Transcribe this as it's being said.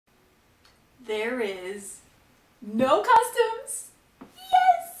there is no costumes.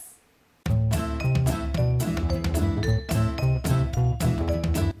 Yes!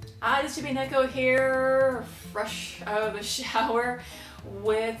 Hi, this should be Neko here, fresh out of the shower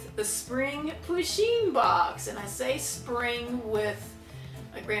with the Spring Pusheen box. And I say spring with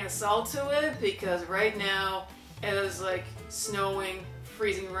a grain of salt to it because right now it is like snowing,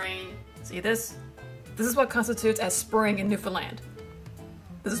 freezing rain. See this? This is what constitutes as spring in Newfoundland.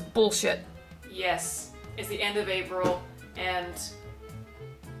 This is bullshit. Yes, it's the end of April and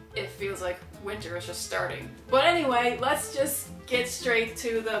it feels like winter is just starting. But anyway, let's just get straight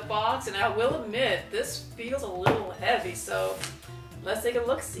to the box, and I will admit this feels a little heavy, so let's take a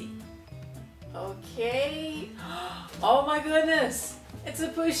look-see. Okay. Oh my goodness! It's a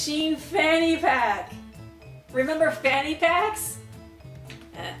Pusheen fanny pack! Remember fanny packs?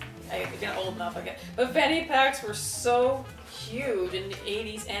 I'm getting old enough, I guess. But fanny packs were so huge in the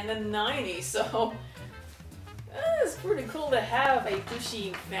 80s and the 90s, so it's pretty cool to have a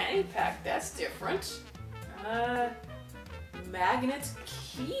Pusheen fanny pack. That's different. Magnet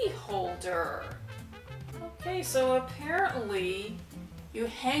key holder. Okay, so apparently you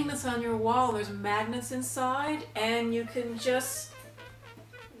hang this on your wall, there's magnets inside, and you can just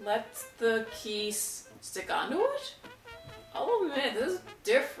let the keys stick onto it? I'll admit, this is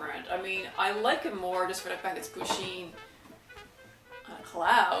different. I mean, I like it more just for the fact it's Pusheen on a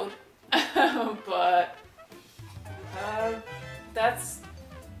cloud, but that's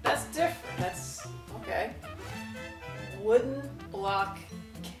different. That's okay. Wooden block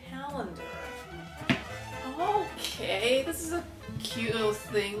calendar. Okay, this is a cute little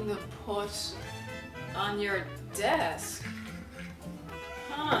thing to put on your desk.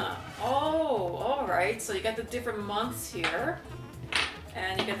 Huh. Oh, alright. So you got the different months here.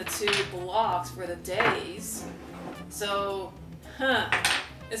 And you got the two blocks for the days. So,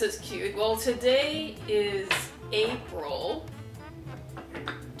 this is cute. Well, today is April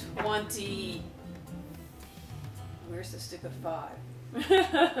 20... Where's the stick of 5?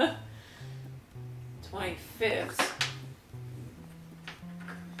 25th.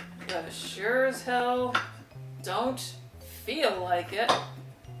 But sure as hell don't feel like it.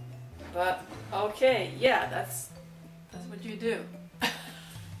 But okay, yeah, that's what you do.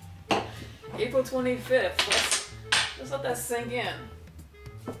 April 25th. Let's let that sink in.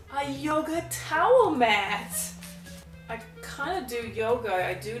 A yoga towel mat. I kind of do yoga.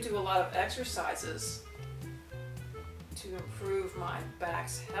 I do a lot of exercises to improve my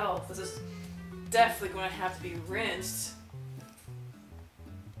back's health. This is definitely going to have to be rinsed.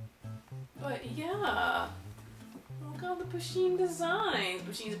 But yeah. Look at all the Pusheen designs.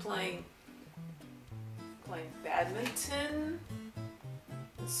 Pusheen's playing badminton,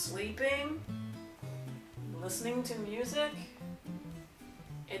 and sleeping, and listening to music.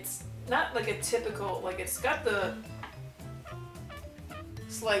 It's not like a typical, like it's got the,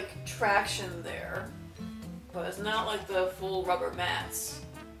 it's like traction there, but it's not like the full rubber mats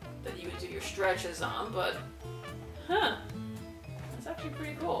that you would do your stretches on, but that's actually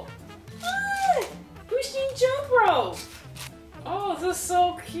pretty cool. Ah! Pusheen jump rope! Oh, this is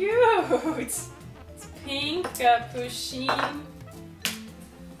so cute! It's pink, got Pusheen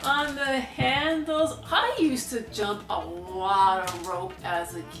on the handles. I used to jump a lot of rope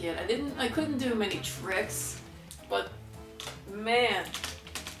as a kid. I couldn't do many tricks, but man,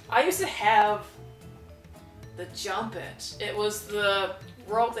 I used to have the jump it. It was the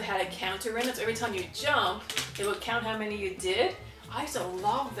rope that had a counter in it, so every time you jump, it would count how many you did. I used to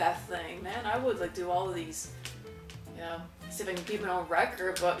love that thing, man. I would like do all of these, you know, see if I can keep it on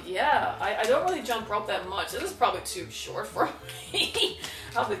record, but yeah, I don't really jump rope that much. This is probably too short for me.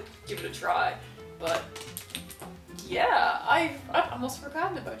 I'll have to give it a try, but yeah, I've almost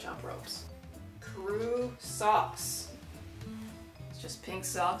forgotten about jump ropes. Crew socks. It's just pink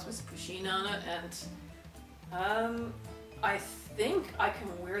socks with Pusheen on it, and I think I can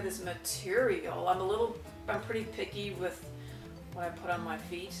wear this material. I'm pretty picky with what I put on my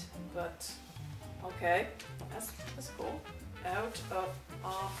feet, but okay, that's cool. Out of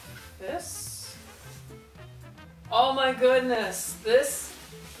office. Oh my goodness, this.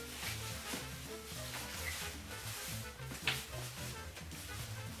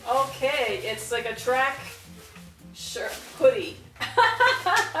 Okay, it's like a track shirt hoodie.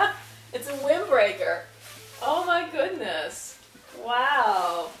 It's a windbreaker. Oh my goodness.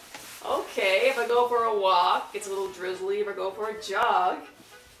 Wow. Okay, if I go for a walk, it's a little drizzly. If I go for a jog,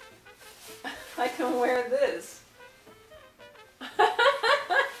 I can wear this.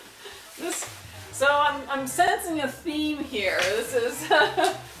 So I'm sensing a theme here. This is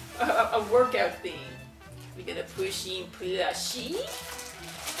a workout theme. We get a Pusheen plushie.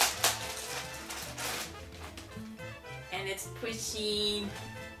 it's Pusheen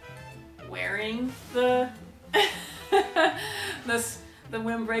wearing the the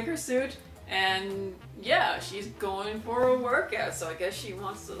windbreaker suit, and yeah, she's going for a workout, so I guess she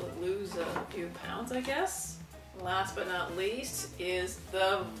wants to lose a few pounds, I guess. Last but not least is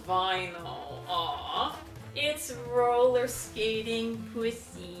the vinyl. Aww, it's roller skating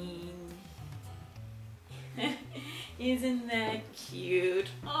Pusheen. Isn't that cute?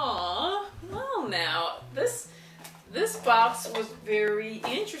 Aww. Well, now this box was very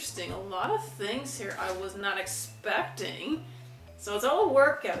interesting. A lot of things here I was not expecting. So it's all a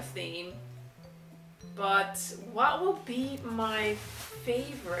workout theme. But what will be my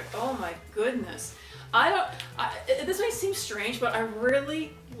favorite? Oh my goodness. This may seem strange, but I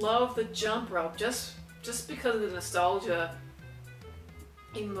really love the jump rope just because of the nostalgic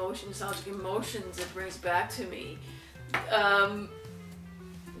emotions it brings back to me. The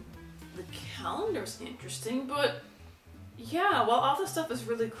calendar's interesting, but yeah, well, all this stuff is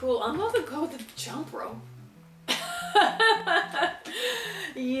really cool. I'm going to go with the jump rope.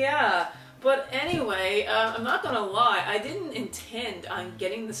 Yeah, but anyway, I'm not gonna lie, I didn't intend on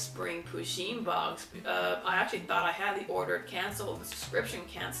getting the Spring Pusheen box. I actually thought I had the order canceled, the subscription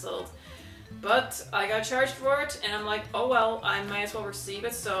canceled, but I got charged for it, and I'm like, oh well, I might as well receive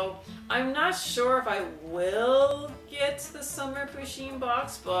it. So I'm not sure if I will get the Summer Pusheen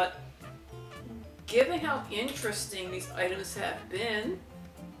box, but given how interesting these items have been,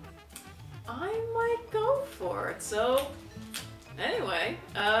 I might go for it. So anyway,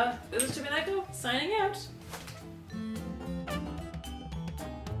 this is Jimmy Neko signing out.